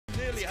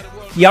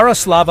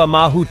Yaroslava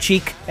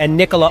Mahuchikh and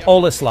Nicola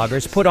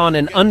Olyslagers put on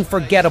an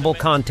unforgettable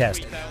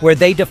contest where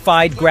they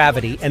defied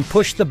gravity and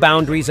pushed the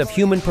boundaries of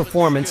human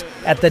performance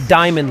at the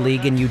Diamond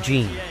League in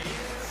Eugene.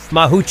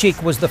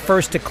 Mahuchikh was the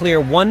first to clear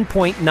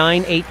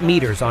 1.98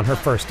 meters on her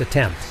first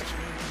attempt.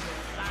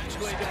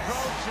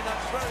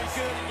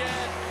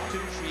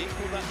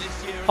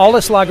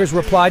 Olyslagers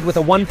replied with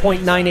a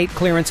 1.98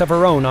 clearance of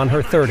her own on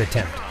her third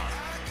attempt.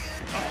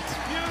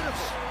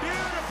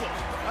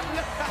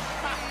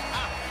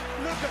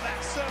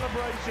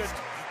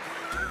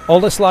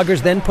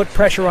 Olyslagers then put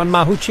pressure on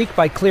Mahuchikh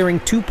by clearing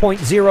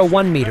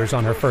 2.01 meters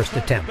on her first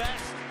attempt.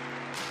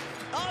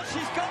 Oh,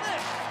 she's got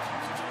it!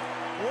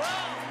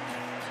 Wow!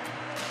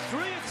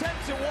 3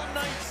 attempts in 1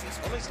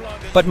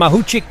 night. But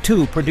Mahuchikh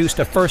too produced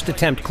a first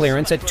attempt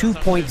clearance at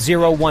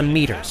 2.01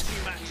 meters.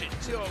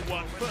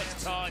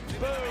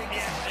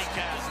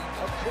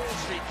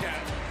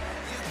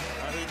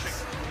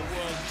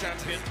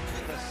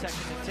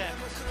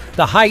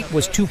 The height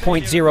was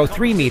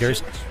 2.03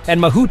 meters, and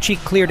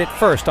Mahuchikh cleared it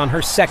first on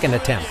her second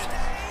attempt.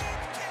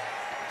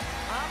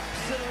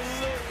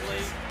 Absolutely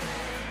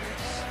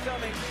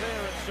stunning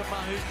clearance from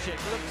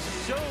Mahuchikh. Looks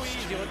so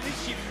easy, or at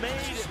least she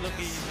made it look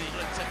easy.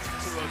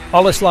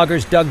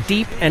 Olyslagers dug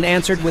deep and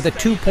answered with a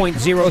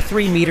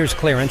 2.03 meters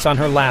clearance on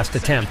her last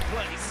attempt.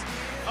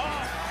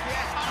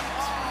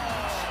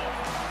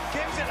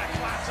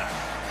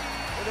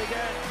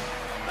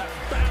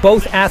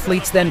 Both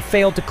athletes then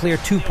failed to clear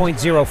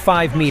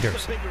 2.05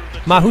 meters.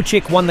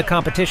 Mahuchikh won the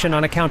competition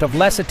on account of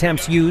less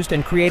attempts used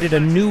and created a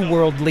new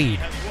world lead.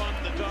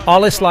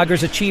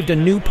 Olyslagers achieved a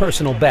new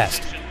personal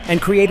best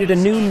and created a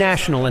new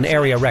national and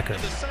area record.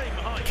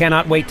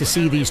 Cannot wait to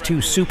see these two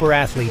super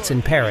athletes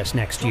in Paris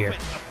next year.